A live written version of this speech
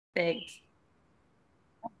Perfect.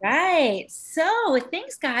 Right. So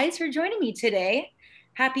thanks, guys, for joining me today.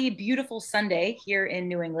 Happy, beautiful Sunday here in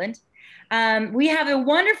New England. We have a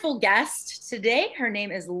wonderful guest today. Her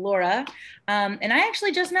name is Laura, and I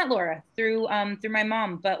actually just met Laura through my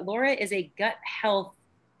mom. But Laura is a gut health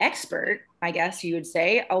expert, I guess you would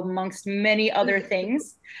say, amongst many other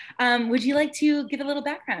things. Would you like to give a little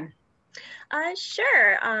background?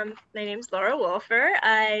 Sure. My name's Laura Wolfer.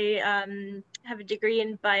 I have a degree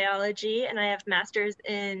in biology and I have masters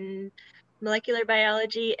in molecular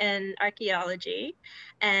biology and archaeology.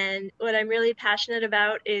 And what I'm really passionate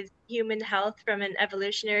about is human health from an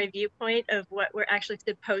evolutionary viewpoint of what we're actually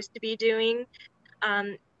supposed to be doing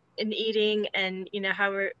um, in eating and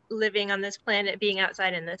how we're living on this planet, being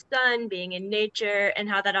outside in the sun, being in nature, and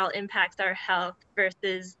how that all impacts our health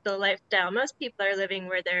versus the lifestyle most people are living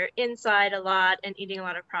where they're inside a lot and eating a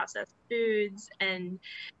lot of processed foods and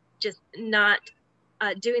just not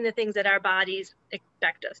doing the things that our bodies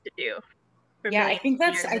expect us to do for Yeah, millions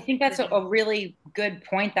of years I of think that's living. a really good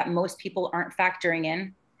point that most people aren't factoring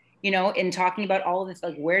in, in talking about all of this,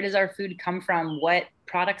 like where does our food come from? What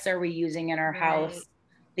products are we using in our Right. house?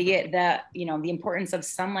 The importance of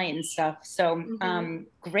sunlight and stuff. So, Mm-hmm.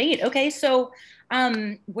 great. Okay, so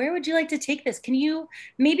where would you like to take this? Can you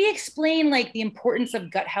maybe explain like the importance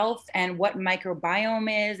of gut health and what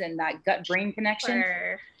microbiome is and that gut brain connection?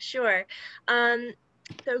 Sure. Um,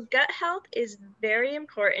 so gut health is very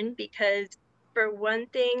important because for one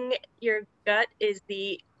thing, your gut is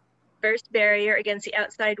the first barrier against the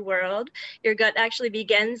outside world. Your gut actually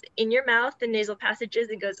begins in your mouth, the nasal passages,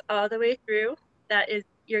 and goes all the way through. That is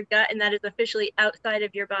your gut, and that is officially outside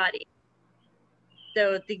of your body.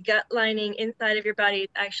 So the gut lining inside of your body is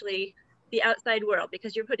actually the outside world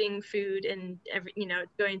because you're putting food and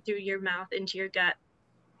it's going through your mouth into your gut.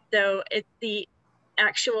 So it's the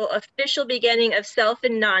actual official beginning of self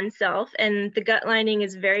and non-self, and the gut lining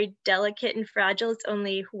is very delicate and fragile. It's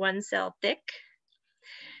only one cell thick.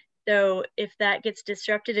 So if that gets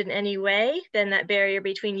disrupted in any way, then that barrier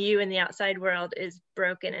between you and the outside world is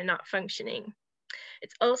broken and not functioning.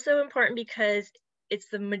 It's also important because it's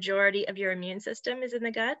the majority of your immune system is in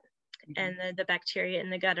the gut, and the bacteria in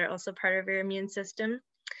the gut are also part of your immune system.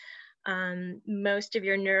 Most of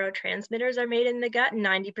your neurotransmitters are made in the gut.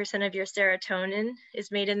 90% of your serotonin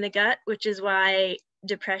is made in the gut, which is why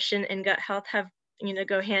depression and gut health have,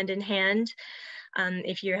 go hand in hand.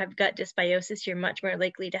 If you have gut dysbiosis, you're much more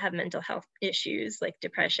likely to have mental health issues like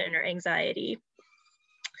depression or anxiety.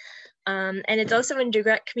 And it's also in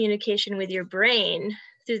direct communication with your brain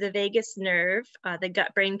through the vagus nerve, the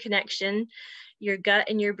gut brain connection. Your gut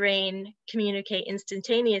and your brain communicate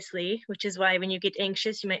instantaneously, which is why when you get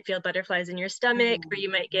anxious, you might feel butterflies in your stomach, or you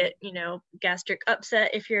might get, gastric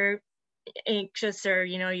upset if you're anxious, or,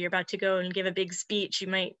 you're about to go and give a big speech, you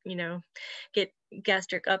might, get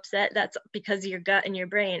gastric upset. That's because your gut and your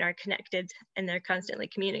brain are connected and they're constantly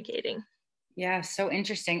communicating. Yeah, so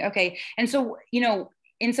interesting. Okay. And so,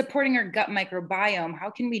 in supporting our gut microbiome, how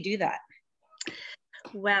can we do that?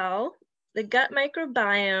 Well, the gut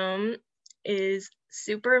microbiome is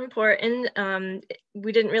super important.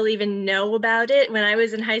 We didn't really even know about it. When I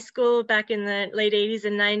was in high school back in the late 80s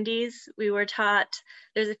and 90s, we were taught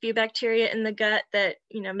there's a few bacteria in the gut that,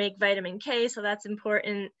 make vitamin K, so that's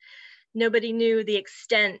important. Nobody knew the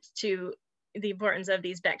extent to the importance of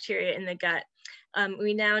these bacteria in the gut.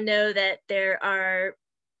 We now know that there are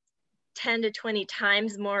 10 to 20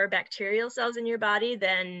 times more bacterial cells in your body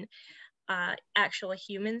than actual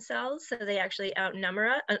human cells. So they actually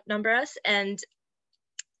outnumber us. And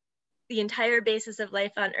the entire basis of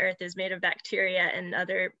life on Earth is made of bacteria and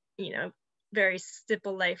other, very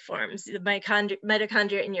simple life forms. The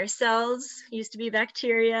mitochondria in your cells used to be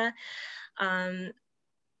bacteria.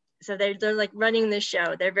 So they're like running the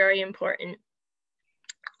show. They're very important.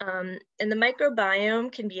 And the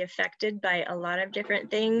microbiome can be affected by a lot of different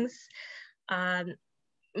things.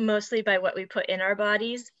 Mostly by what we put in our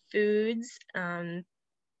bodies, foods, and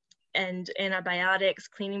antibiotics,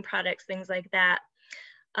 cleaning products, things like that.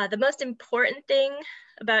 The most important thing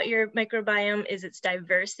about your microbiome is its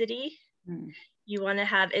diversity. Hmm. You want to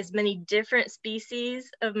have as many different species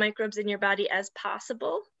of microbes in your body as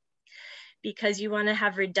possible because you want to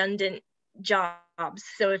have redundant jobs.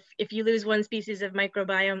 So if you lose one species of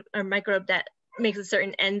microbiome or microbe that makes a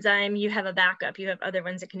certain enzyme, you have a backup. You have other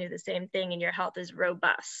ones that can do the same thing and your health is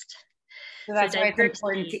robust. So So that's why it's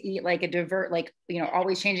important diversity. to eat like a divert, like,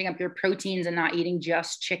 always changing up your proteins and not eating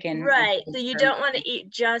just chicken and Right. So eggs you or don't want to eat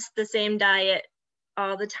just the same diet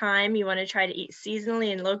all the time. You want to try to eat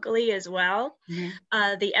seasonally and locally as well.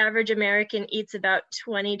 Mhm. The average American eats about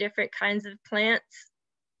 20 different kinds of plants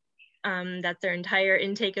That's their entire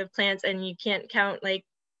intake of plants, and you can't count like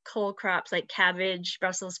cole crops like cabbage,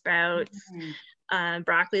 Brussels sprouts,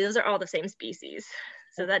 broccoli. Those are all the same species.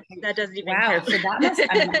 So that doesn't even count. So that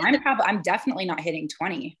must, I'm definitely not hitting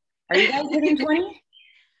 20. Are you guys hitting 20?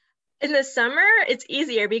 In the summer, it's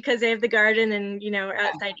easier because they have the garden and, are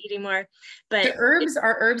outside eating more. But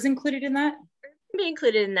are herbs included in that? Be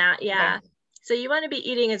included in that, yeah. Okay. So you want to be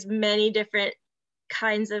eating as many different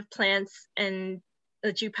kinds of plants and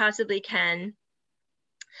that you possibly can.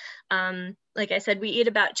 Like I said, we eat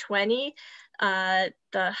about 20. The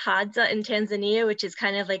Hadza in Tanzania, which is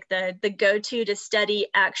kind of like the go-to to study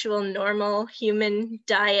actual normal human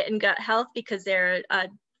diet and gut health, because they're a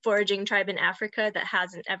foraging tribe in Africa that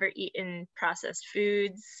hasn't ever eaten processed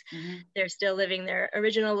foods. They're still living their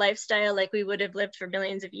original lifestyle like we would have lived for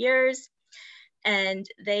millions of years. And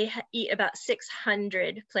they eat about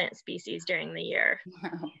 600 plant species during the year.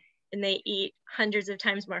 Wow. And they eat hundreds of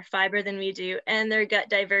times more fiber than we do. And their gut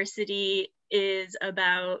diversity is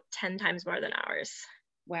about 10 times more than ours.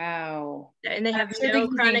 Wow. And they have no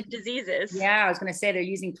chronic diseases. Yeah, I was going to say they're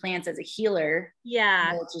using plants as a healer.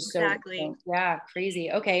 Yeah, exactly. Yeah,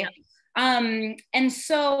 crazy. Okay. Yeah. And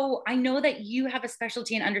so I know that you have a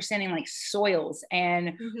specialty in understanding like soils,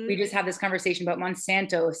 and we just had this conversation about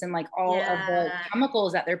Monsanto's and like all of the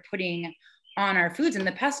chemicals that they're putting on our foods and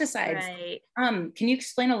the pesticides. Right. Can you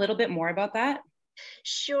explain a little bit more about that?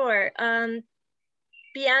 Sure.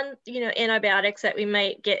 Beyond, antibiotics that we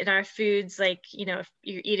might get in our foods, like, if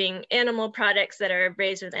you're eating animal products that are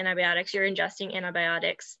raised with antibiotics, you're ingesting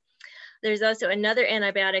antibiotics. There's also another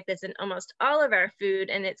antibiotic that's in almost all of our food,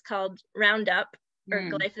 and it's called Roundup or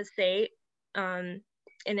glyphosate. And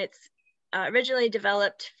it's originally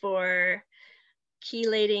developed for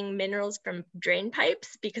chelating minerals from drain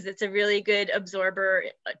pipes because it's a really good absorber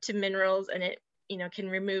to minerals, and it can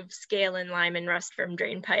remove scale and lime and rust from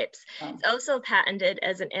drain pipes. It's also patented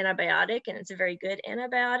as an antibiotic, and it's a very good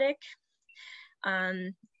antibiotic.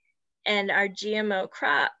 And our GMO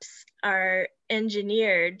crops are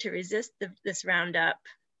engineered to resist this Roundup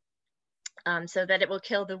so that it will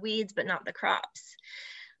kill the weeds, but not the crops.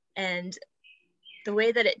 And the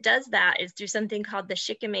way that it does that is through something called the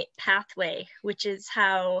shikimate pathway, which is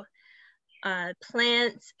how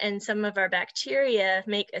plants and some of our bacteria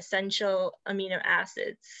make essential amino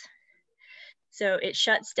acids. So it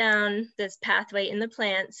shuts down this pathway in the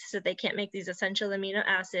plants so they can't make these essential amino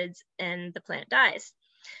acids, and the plant dies.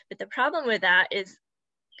 But the problem with that is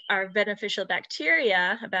our beneficial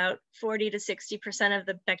bacteria, about 40 to 60% of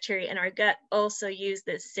the bacteria in our gut also use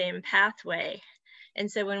this same pathway. And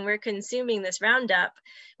so when we're consuming this Roundup,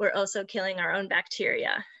 we're also killing our own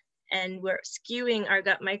bacteria, and we're skewing our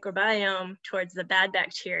gut microbiome towards the bad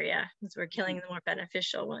bacteria because we're killing the more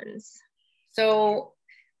beneficial ones. So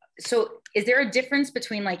is there a difference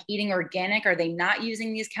between like eating organic? Are they not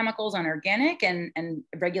using these chemicals on organic and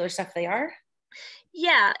regular stuff they are?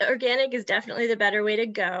 Yeah, organic is definitely the better way to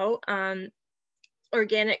go.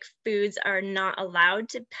 Organic foods are not allowed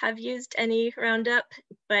to have used any Roundup,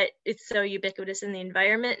 but it's so ubiquitous in the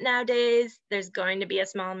environment nowadays. There's going to be a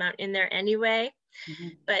small amount in there anyway.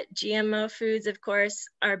 But GMO foods, of course,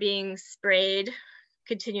 are being sprayed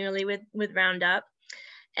continually with Roundup,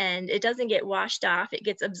 and it doesn't get washed off. It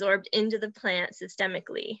gets absorbed into the plant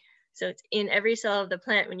systemically. So it's in every cell of the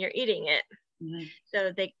plant when you're eating it.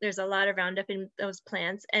 So there's a lot of Roundup in those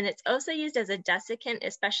plants. And it's also used as a desiccant,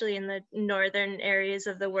 especially in the northern areas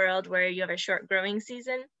of the world where you have a short growing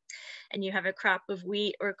season and you have a crop of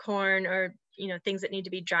wheat or corn or things that need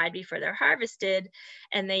to be dried before they're harvested.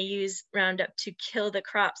 And they use Roundup to kill the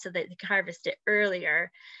crop so that they can harvest it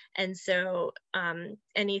earlier. And so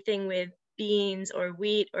anything with beans or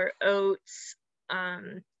wheat or oats,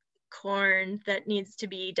 corn that needs to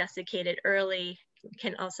be desiccated early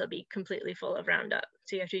can also be completely full of Roundup.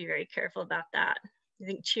 So you have to be very careful about that. I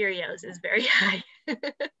think Cheerios is very high.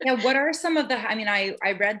 Yeah, what are some of the,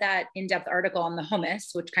 I read that in-depth article on the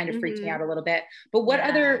hummus, which kind of freaked me out a little bit, but what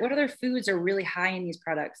other foods are really high in these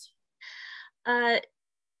products?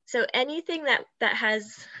 So anything that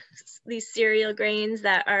has these cereal grains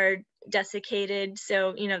that are desiccated.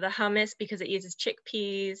 So, the hummus, because it uses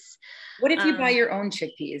chickpeas. What if you buy your own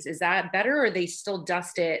chickpeas? Is that better, or they still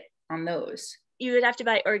dust it on those? You would have to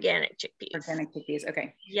buy organic chickpeas. Organic chickpeas,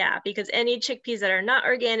 okay. Yeah, because any chickpeas that are not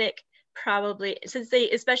organic, probably,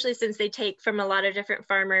 especially since they take from a lot of different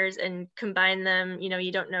farmers and combine them,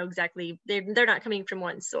 you don't know exactly, they're not coming from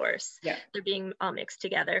one source. Yeah. They're being all mixed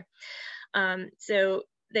together. So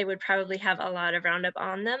they would probably have a lot of Roundup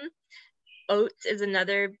on them. Oats is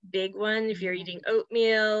another big one. If you're eating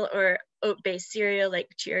oatmeal or oat-based cereal like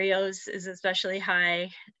Cheerios is especially high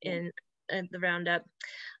in the Roundup.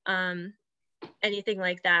 Anything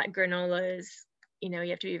like that, granolas, you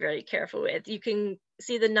have to be very careful with. You can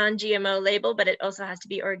see the non-GMO label, but it also has to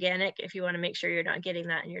be organic if you want to make sure you're not getting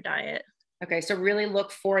that in your diet. Okay, so really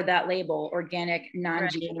look for that label, organic,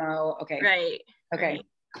 non-GMO. Right. Okay. Right. Okay. Right.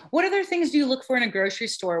 What other things do you look for in a grocery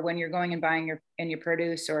store when you're going and buying your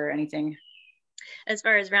produce or anything? As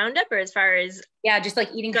far as Roundup, or as far as just like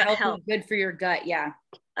eating healthy, good for your gut. Yeah.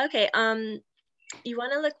 Okay. You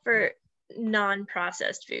want to look for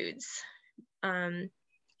non-processed foods.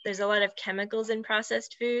 There's a lot of chemicals in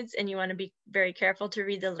processed foods, and you want to be very careful to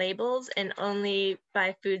read the labels and only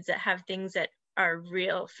buy foods that have things that are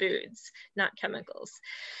real foods, not chemicals.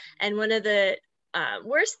 And one of the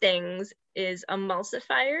worst things is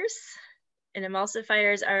emulsifiers. And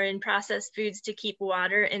emulsifiers are in processed foods to keep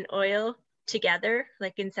water and oil together.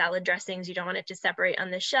 Like in salad dressings, you don't want it to separate on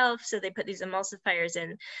the shelf, so they put these emulsifiers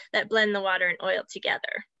in that blend the water and oil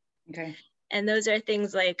together. Okay. And those are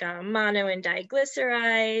things like mono and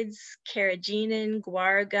diglycerides, carrageenan,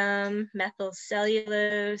 guar gum, methyl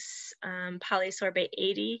cellulose, polysorbate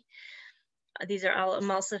 80. These are all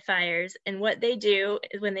emulsifiers. And what they do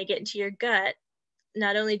is when they get into your gut,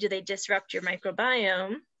 not only do they disrupt your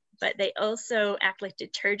microbiome, but they also act like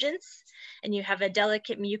detergents. And you have a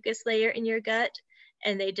delicate mucus layer in your gut,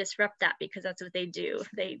 and they disrupt that because that's what they do.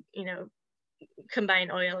 They,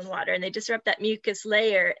 combine oil and water, and they disrupt that mucus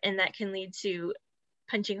layer, and that can lead to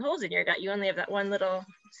punching holes in your gut. You only have that one little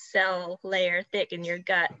cell layer thick in your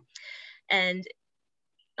gut. And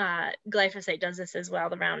glyphosate does this as well,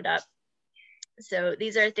 the Roundup. So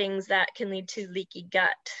these are things that can lead to leaky gut,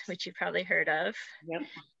 which you've probably heard of. Yep.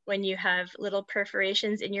 When you have little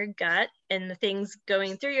perforations in your gut and the things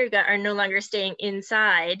going through your gut are no longer staying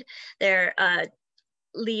inside, they're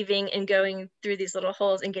leaving and going through these little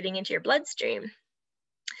holes and getting into your bloodstream.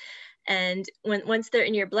 And once they're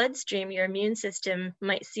in your bloodstream, your immune system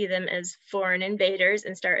might see them as foreign invaders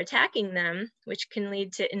and start attacking them, which can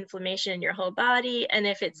lead to inflammation in your whole body. And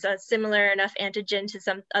if it's a similar enough antigen to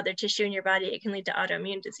some other tissue in your body, it can lead to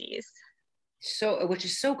autoimmune disease. So, which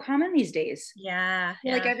is so common these days. Yeah.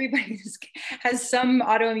 Like everybody has some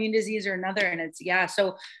autoimmune disease or another. And it's,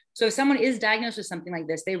 So if someone is diagnosed with something like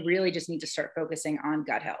this, they really just need to start focusing on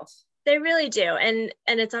gut health. They really do. And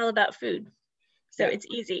it's all about food. So It's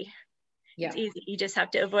easy. Yeah. It's easy. You just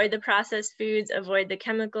have to avoid the processed foods, avoid the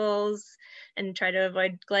chemicals, and try to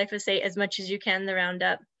avoid glyphosate as much as you can, the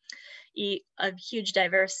Roundup. Eat a huge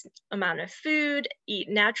diverse amount of food, eat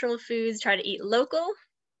natural foods, try to eat local.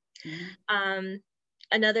 Mm-hmm.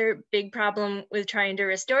 Another big problem with trying to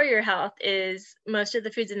restore your health is most of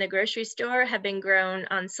the foods in the grocery store have been grown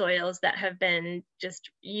on soils that have been just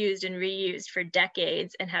used and reused for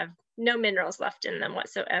decades and have no minerals left in them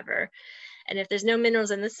whatsoever. And if there's no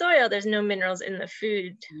minerals in the soil, there's no minerals in the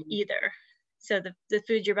food either. So the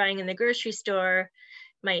food you're buying in the grocery store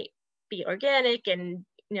might be organic and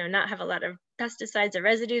not have a lot of pesticides or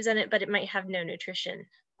residues in it, but it might have no nutrition,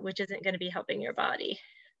 which isn't going to be helping your body.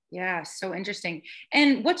 Yeah, so interesting.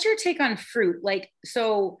 And what's your take on fruit?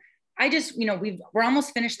 So I just, we're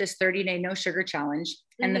almost finished this 30-day no sugar challenge.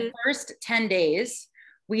 Mm-hmm. And the first 10 days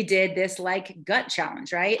we did this gut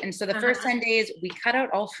challenge, right? And so the first 10 days we cut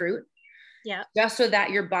out all fruit. Yeah. Just so that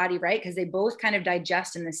your body, right? Because they both kind of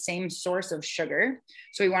digest in the same source of sugar.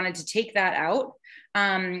 So we wanted to take that out.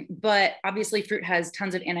 But obviously fruit has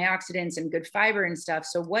tons of antioxidants and good fiber and stuff.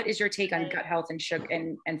 So what is your take on gut health and sugar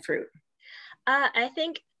and fruit? I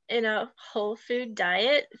think in a whole food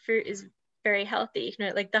diet, fruit is very healthy.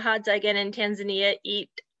 Like the Hadzagan in Tanzania eat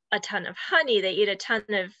a ton of honey. They eat a ton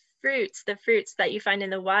of fruits. The fruits that you find in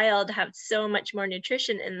the wild have so much more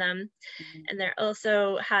nutrition in them. Mm-hmm. And they're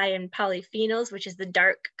also high in polyphenols, which is the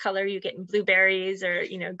dark color you get in blueberries or,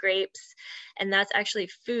 grapes. And that's actually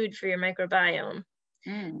food for your microbiome.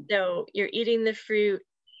 Mm. So you're eating the fruit,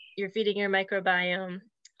 you're feeding your microbiome.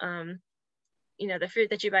 The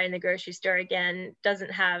fruit that you buy in the grocery store, again,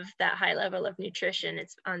 doesn't have that high level of nutrition.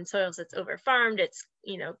 It's on soils that's over-farmed. It's,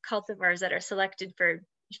 cultivars that are selected for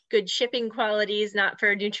good shipping qualities, not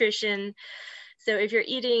for nutrition. So if you're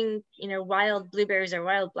eating, wild blueberries or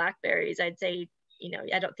wild blackberries, I'd say,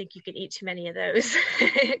 I don't think you can eat too many of those.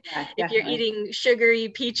 Yeah, if you're eating sugary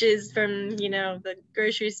peaches from, the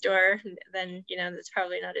grocery store, then, that's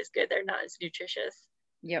probably not as good. They're not as nutritious.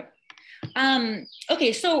 Yep.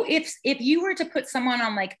 Okay. So if you were to put someone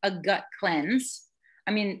on a gut cleanse,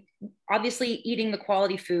 I mean, obviously eating the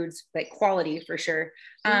quality foods, quality for sure.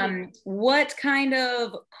 What kind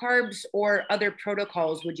of carbs or other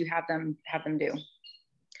protocols would you have them do?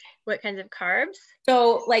 What kinds of carbs?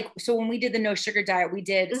 So so when we did the no sugar diet, we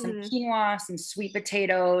did some Mm-hmm. quinoa, some sweet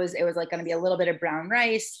potatoes. It was like going to be a little bit of brown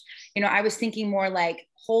rice. I was thinking more like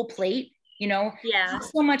whole plate, Yeah, not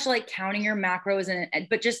so much like counting your macros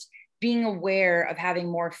but just being aware of having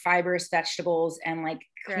more fibrous vegetables and like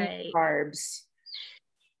clean right. carbs.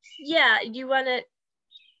 Yeah, you want to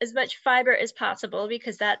as much fiber as possible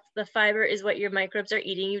because that's the fiber is what your microbes are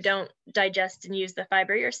eating. You don't digest and use the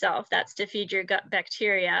fiber yourself. That's to feed your gut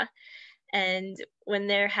bacteria. And when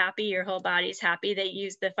they're happy, your whole body's happy. They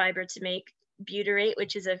use the fiber to make butyrate,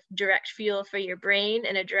 which is a direct fuel for your brain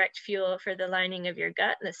and a direct fuel for the lining of your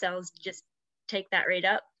gut. And the cells just take that right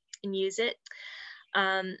up and use it.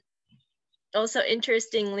 Also,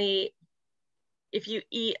 interestingly, if you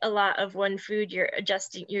eat a lot of one food, you're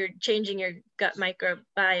changing your gut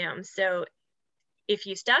microbiome. So if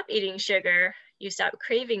you stop eating sugar, you stop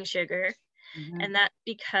craving sugar. Mm-hmm. And that's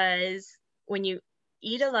because when you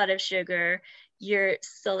eat a lot of sugar, you're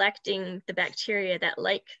selecting the bacteria that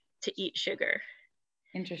like to eat sugar.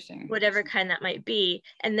 Interesting. Whatever kind that might be.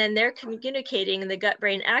 And then they're communicating the gut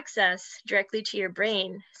brain axis directly to your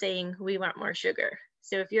brain saying, we want more sugar.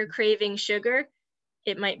 So if you're craving sugar,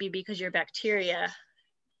 it might be because your bacteria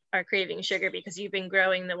are craving sugar because you've been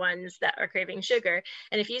growing the ones that are craving sugar.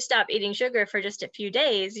 And if you stop eating sugar for just a few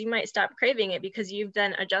days, you might stop craving it because you've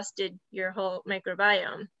then adjusted your whole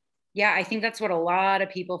microbiome. Yeah, I think that's what a lot of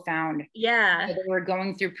people found. Yeah. They were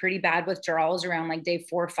going through pretty bad withdrawals around like day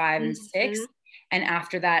 4, 5, and 6. Mm-hmm. And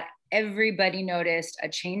after that, everybody noticed a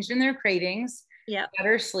change in their cravings, Yeah.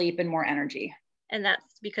 better sleep, and more energy. And that's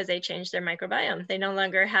because they changed their microbiome. They no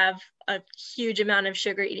longer have a huge amount of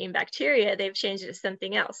sugar eating bacteria. They've changed it to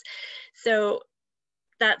something else. So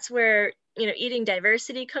that's where, eating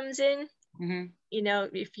diversity comes in.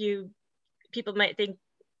 Mm-hmm. People might think,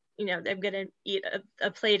 I'm going to eat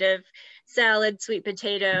a plate of salad, sweet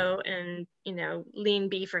potato, and, lean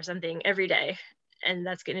beef or something every day. And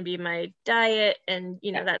that's going to be my diet. And,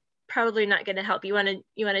 that's probably not going to help. You want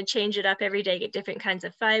to change it up every day, get different kinds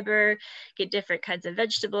of fiber, get different kinds of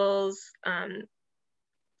vegetables.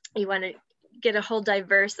 You want to get a whole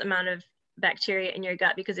diverse amount of bacteria in your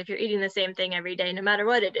gut, because if you're eating the same thing every day, no matter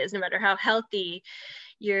what it is, no matter how healthy,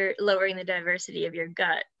 you're lowering the diversity of your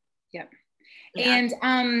gut. Yep. Yeah.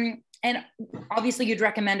 And obviously you'd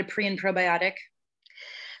recommend a pre and probiotic.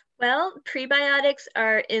 Well, prebiotics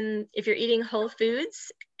are if you're eating whole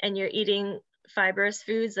foods and you're eating fibrous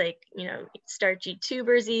foods like, starchy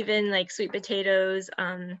tubers, even like sweet potatoes,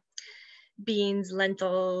 beans,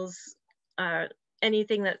 lentils,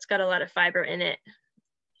 anything that's got a lot of fiber in it,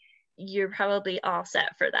 you're probably all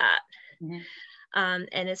set for that. Mm-hmm.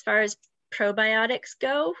 And as far as probiotics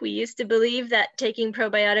go, we used to believe that taking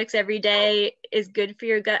probiotics every day is good for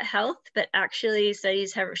your gut health, but actually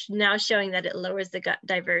studies have now showing that it lowers the gut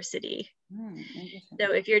diversity.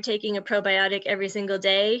 So if you're taking a probiotic every single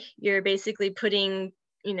day, you're basically putting,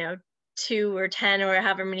 2 or 10 or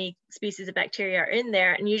however many species of bacteria are in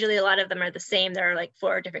there. And usually a lot of them are the same. There are like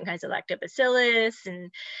 4 different kinds of lactobacillus,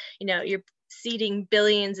 and, you're seeding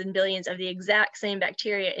billions and billions of the exact same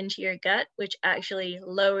bacteria into your gut, which actually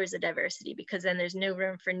lowers the diversity because then there's no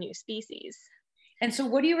room for new species. And so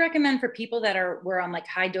what do you recommend for people that were on like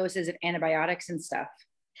high doses of antibiotics and stuff?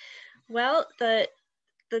 Well, the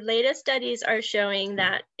latest studies are showing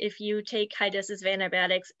that if you take high doses of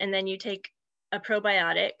antibiotics and then you take a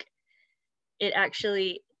probiotic, it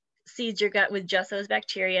actually seeds your gut with just those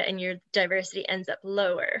bacteria and your diversity ends up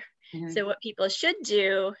lower. Mm-hmm. So what people should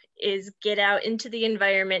do is get out into the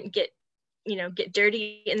environment, get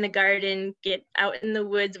dirty in the garden, get out in the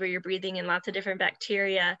woods where you're breathing in lots of different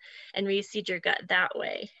bacteria and reseed your gut that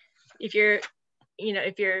way. If you're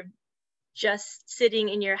just sitting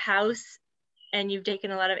in your house and you've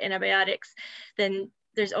taken a lot of antibiotics, then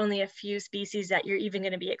there's only a few species that you're even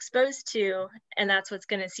going to be exposed to, and that's what's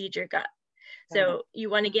going to seed your gut. So you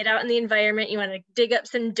want to get out in the environment, you want to dig up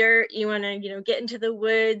some dirt, you want to, get into the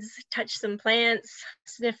woods, touch some plants,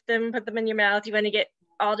 sniff them, put them in your mouth. You want to get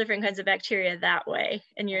all different kinds of bacteria that way,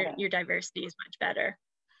 and your diversity is much better.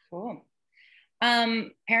 Cool.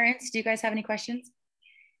 Parents, do you guys have any questions?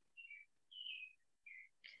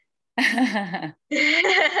 They're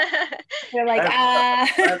like,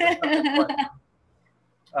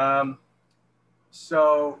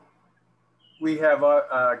 So we have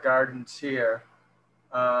gardens here,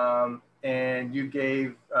 and you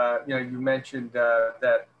gave, you mentioned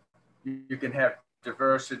that you can have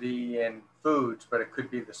diversity in foods, but it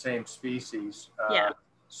could be the same species.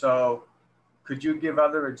 So could you give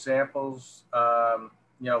other examples,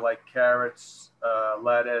 like carrots,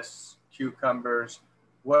 lettuce, cucumbers?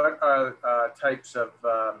 What are types of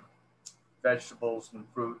vegetables and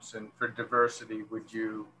fruits and for diversity would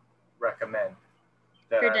you recommend?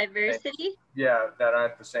 For diversity? Yeah, that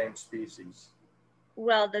aren't the same species.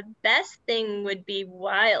 Well, the best thing would be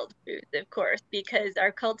wild foods, of course, because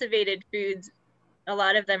our cultivated foods, a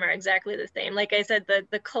lot of them are exactly the same. Like I said,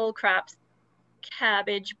 the cole crops,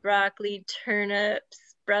 cabbage, broccoli, turnips,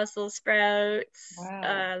 Brussels sprouts.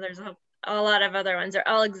 Wow. There's a lot of other ones. They're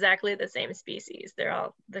all exactly the same species. They're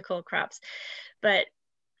all the cole crops. But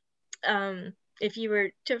if you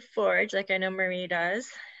were to forage, like I know Marie does,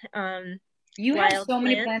 you have so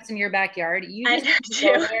many plants in your backyard. You just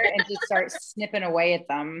go there and just start snipping away at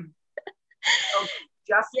them. So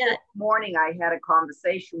just this morning, I had a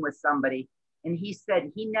conversation with somebody, and he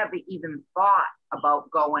said he never even thought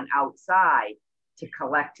about going outside to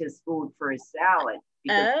collect his food for his salad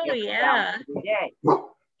because he has salad every day.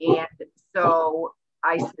 And so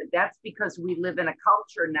I said, that's because we live in a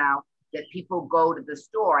culture now that people go to the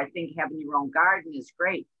store. I think having your own garden is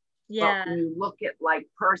great. Yeah. But when you look at like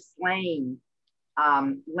Purse Lane,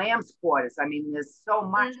 lamb's quarters, I mean, there's so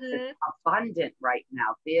much that's abundant right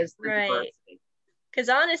now. There's the diversity. Because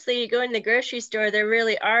honestly, you go in the grocery store, there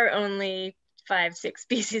really are only 5-6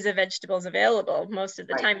 species of vegetables available most of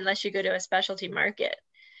the time, unless you go to a specialty market.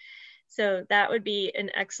 So that would be an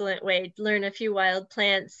excellent way to learn a few wild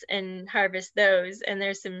plants and harvest those. And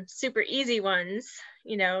there's some super easy ones,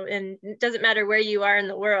 you know, and it doesn't matter where you are in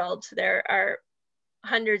the world. There are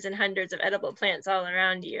hundreds and hundreds of edible plants all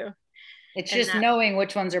around you. It's just knowing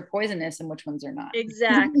which ones are poisonous and which ones are not.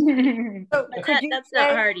 Exactly. So that's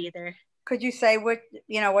not hard either. Could you say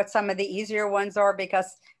what some of the easier ones are? Because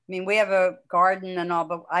I mean, we have a garden and all,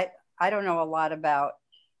 but I don't know a lot about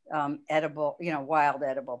edible, wild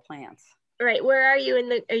edible plants. Right. Where are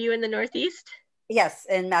you are you in the Northeast? Yes,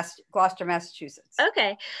 in Gloucester, Massachusetts.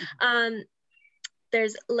 Okay.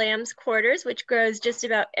 There's lamb's quarters, which grows just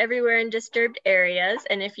about everywhere in disturbed areas.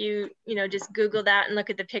 And if you, just Google that and look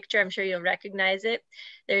at the picture, I'm sure you'll recognize it.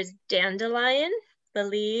 There's dandelion, the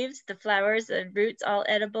leaves, the flowers, the roots, all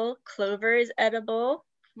edible. Clover is edible.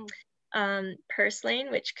 Purslane,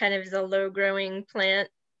 which kind of is a low growing plant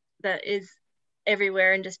that is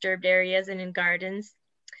everywhere in disturbed areas and in gardens.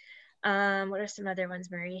 What are some other ones,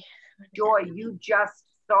 Marie? Joy, you just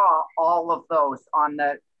saw all of those on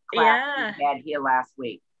the class we had here last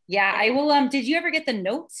week. Yeah, I will. Did you ever get the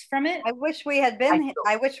notes from it? I wish we had been.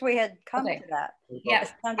 I wish we had come to that. Yeah,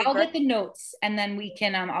 I'll get the notes and then we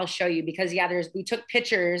can. I'll show you because we took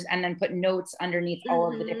pictures and then put notes underneath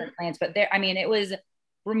all of the different plants. But it was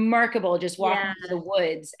remarkable just walking through the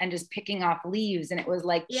woods and just picking off leaves, and it was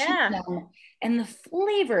like and the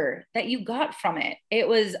flavor that you got from it. It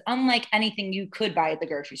was unlike anything you could buy at the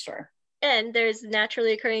grocery store. And there's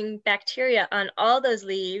naturally occurring bacteria on all those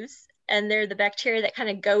leaves, and they're the bacteria that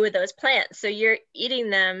kind of go with those plants. So you're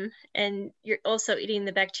eating them, and you're also eating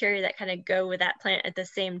the bacteria that kind of go with that plant at the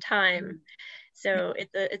same time. So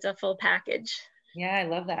it's a full package. Yeah, I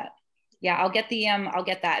love that. Yeah, I'll get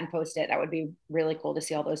that and post it. That would be really cool to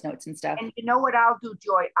see all those notes and stuff. And you know what I'll do,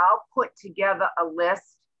 Joy? I'll put together a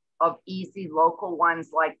list of easy local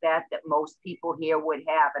ones like that most people here would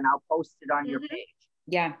have, and I'll post it on your page.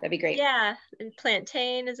 Yeah, that'd be great. Yeah, and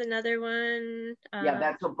plantain is another one. Yeah,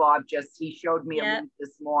 that's what Bob he showed me a leaf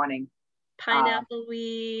this morning. Pineapple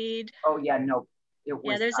weed. Oh yeah, no, it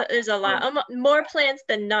was. Yeah, there's a lot. More plants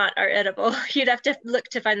than not are edible. You'd have to look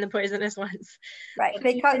to find the poisonous ones. Right,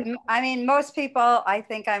 because most people, I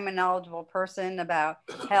think I'm an knowledgeable person about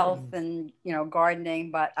health and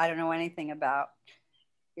gardening, but I don't know anything about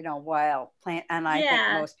wild plant, and I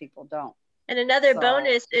think most people don't. And another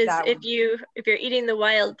bonus is if you're eating the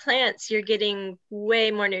wild plants, you're getting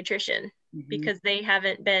way more nutrition because they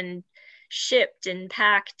haven't been shipped and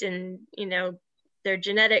packed, and their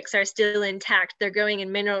genetics are still intact. They're growing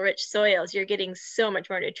in mineral rich soils. You're getting so much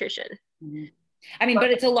more nutrition. I mean,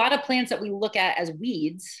 but it's a lot of plants that we look at as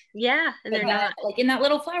weeds. Yeah, and they're not. Like in that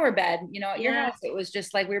little flower bed, at your house, it was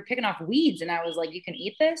just like we were picking off weeds, and I was like, you can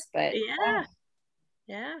eat this, but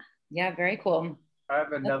yeah, very cool. I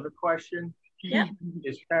have another question. Yeah,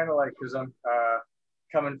 it's kind of like, because I'm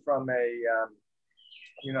coming from a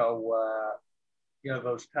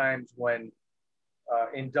those times when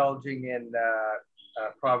indulging in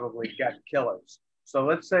probably gut killers. So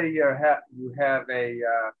let's say you have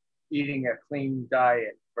eating a clean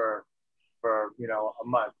diet for a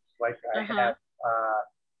month, like I had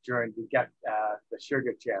during the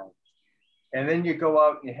sugar challenge, and then you go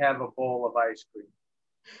out and you have a bowl of ice cream.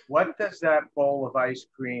 What does that bowl of ice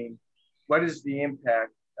cream? What is the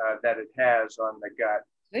impact that it has on the gut?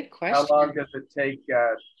 Good question. How long does it take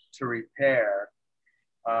to repair?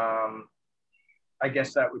 I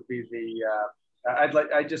guess that would be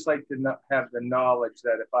I just like to have the knowledge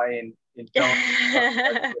that if I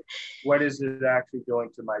indulge, what is it actually doing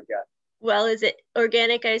to my gut? Well, is it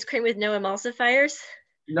organic ice cream with no emulsifiers?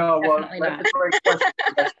 No, well, that's a great question.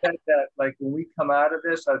 I said that, like, when we come out of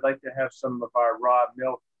this, I'd like to have some of our raw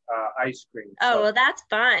milk ice cream. Oh, well, that's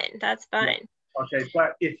fine. That's fine. Yeah. Okay,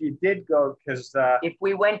 but if you did go, because if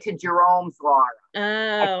we went to Jerome's, Laura.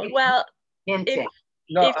 Oh, well, hinting.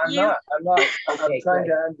 No, I'm not. I'm trying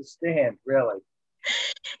to understand, really.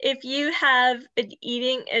 If you have been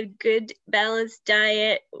eating a good balanced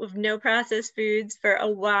diet with no processed foods for a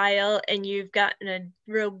while, and you've gotten a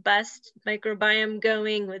robust microbiome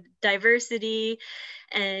going with diversity,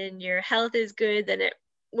 and your health is good, then it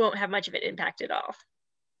won't have much of an impact at all.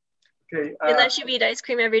 Okay. Unless you eat ice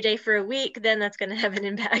cream every day for a week, then that's going to have an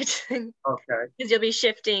impact. Okay. Because you'll be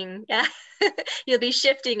shifting, you'll be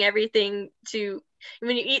shifting everything to,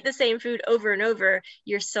 when you eat the same food over and over,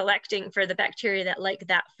 you're selecting for the bacteria that like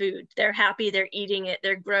that food. They're happy, they're eating it,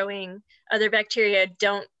 they're growing. Other bacteria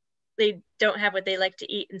don't have what they like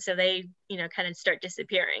to eat, and so they, kind of start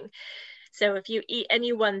disappearing. So if you eat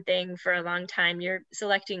any one thing for a long time, you're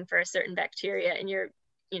selecting for a certain bacteria, and you're,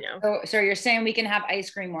 So you're saying we can have ice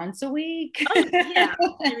cream once a week? Oh, yeah.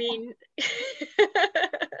 I mean,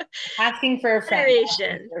 asking for a friend.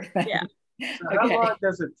 Yeah. So how long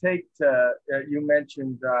does it take to, you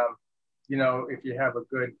mentioned, if you have a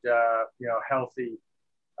good, healthy,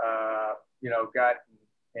 gut,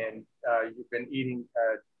 and you've been eating,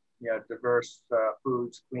 diverse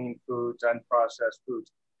foods, clean foods, unprocessed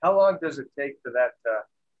foods. How long does it take for that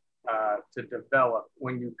to develop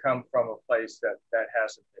when you come from a place that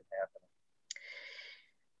hasn't been happening?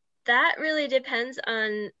 That really depends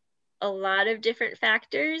on a lot of different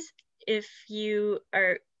factors. If you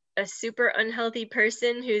are a super unhealthy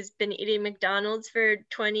person who's been eating McDonald's for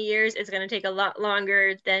 20 years, it's going to take a lot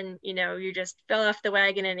longer than, you just fell off the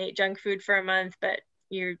wagon and ate junk food for a month, but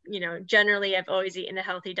you're, generally I've always eaten a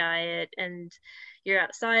healthy diet and you're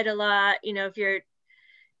outside a lot. If you're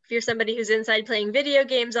somebody who's inside playing video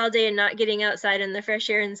games all day and not getting outside in the fresh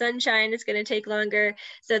air and sunshine, it's going to take longer.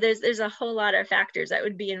 So there's a whole lot of factors that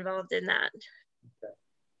would be involved in that. Okay.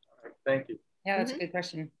 All right. Thank you. Yeah, that's a good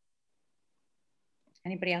question.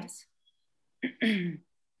 Anybody else?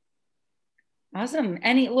 Awesome.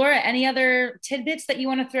 Laura, any other tidbits that you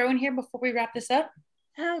want to throw in here before we wrap this up?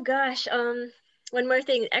 Oh gosh. One more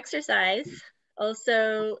thing, exercise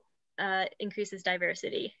also increases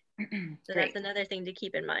diversity. So that's another thing to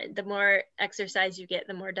keep in mind. The more exercise you get,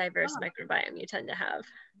 the more diverse microbiome you tend to have,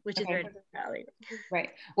 which is very valuable. Right.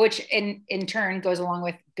 Which in turn goes along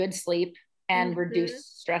with good sleep and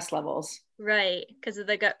reduced stress levels. Right. Because of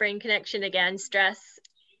the gut-brain connection again, stress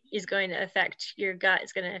is going to affect your gut.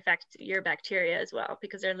 It's going to affect your bacteria as well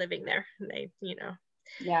because they're living there. And they,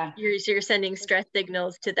 you're sending stress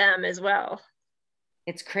signals to them as well.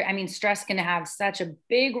 It's stress can have such a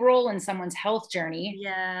big role in someone's health journey.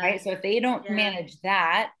 Yeah. Right. So if they don't manage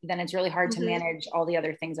that, then it's really hard to manage all the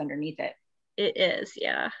other things underneath it. It is.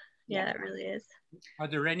 Yeah. Yeah, it really is. Are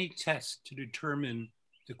there any tests to determine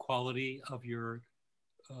the quality of your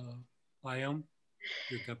biome,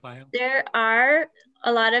 your gut biome? There are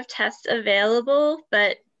a lot of tests available,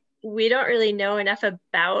 but we don't really know enough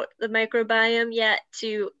about the microbiome yet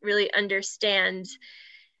to really understand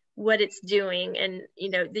what it's doing. And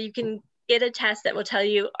you can get a test that will tell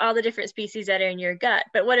you all the different species that are in your gut,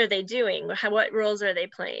 but what are they doing? What roles are they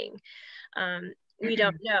playing? We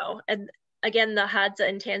don't know. And again, the Hadza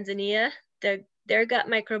in Tanzania, their gut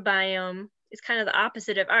microbiome is kind of the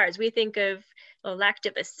opposite of ours. We think of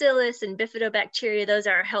lactobacillus and bifidobacteria, those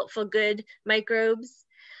are helpful, good microbes,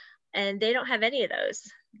 and they don't have any of those.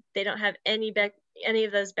 They don't have any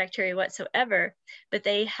of those bacteria whatsoever, but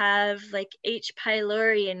they have like H.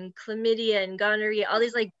 pylori and chlamydia and gonorrhea, all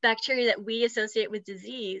these like bacteria that we associate with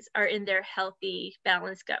disease are in their healthy,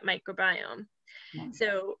 balanced gut microbiome.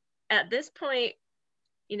 So at this point,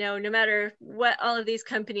 no matter what all of these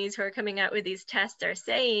companies who are coming out with these tests are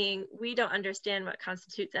saying, we don't understand what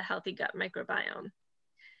constitutes a healthy gut microbiome.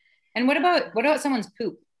 And what about someone's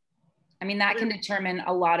poop? That can determine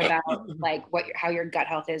a lot about like how your gut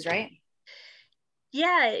health is, right?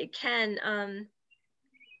 Yeah, it can,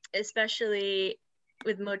 especially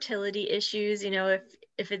with motility issues.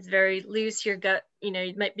 If it's very loose, your gut,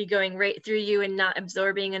 it might be going right through you and not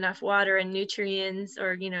absorbing enough water and nutrients,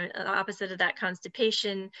 or, the opposite of that,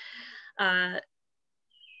 constipation.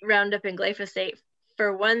 Roundup and glyphosate,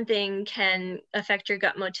 for one thing, can affect your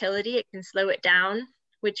gut motility. It can slow it down,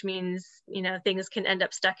 which means, things can end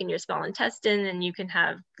up stuck in your small intestine and you can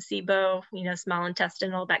have SIBO, small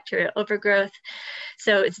intestinal bacterial overgrowth.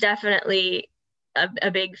 So it's definitely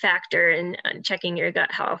a big factor in checking your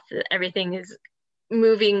gut health. Everything is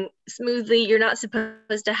moving smoothly. You're not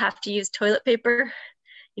supposed to have to use toilet paper.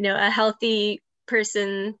 You know, a healthy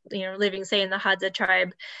person, you know, living, say, in the Hadza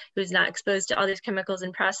tribe, who's not exposed to all these chemicals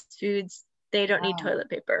and processed foods, they don't need toilet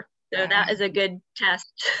paper. So that is a good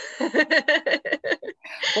test.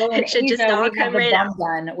 Well, in it should Asia, just all we come have the right bum out.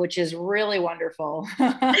 gun, which is really wonderful.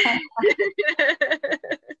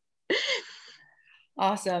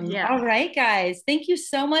 Awesome. Yeah. All right, guys. Thank you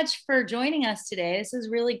so much for joining us today. This is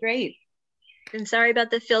really great. And sorry about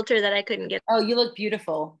the filter that I couldn't get. Oh, you look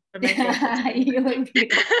beautiful. You look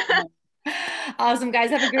beautiful. Awesome,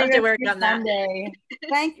 guys. Have a great rest of your Sunday.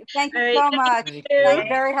 Thank you right, so much. you.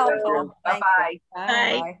 Very helpful. Bye-bye. Bye.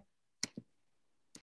 Bye.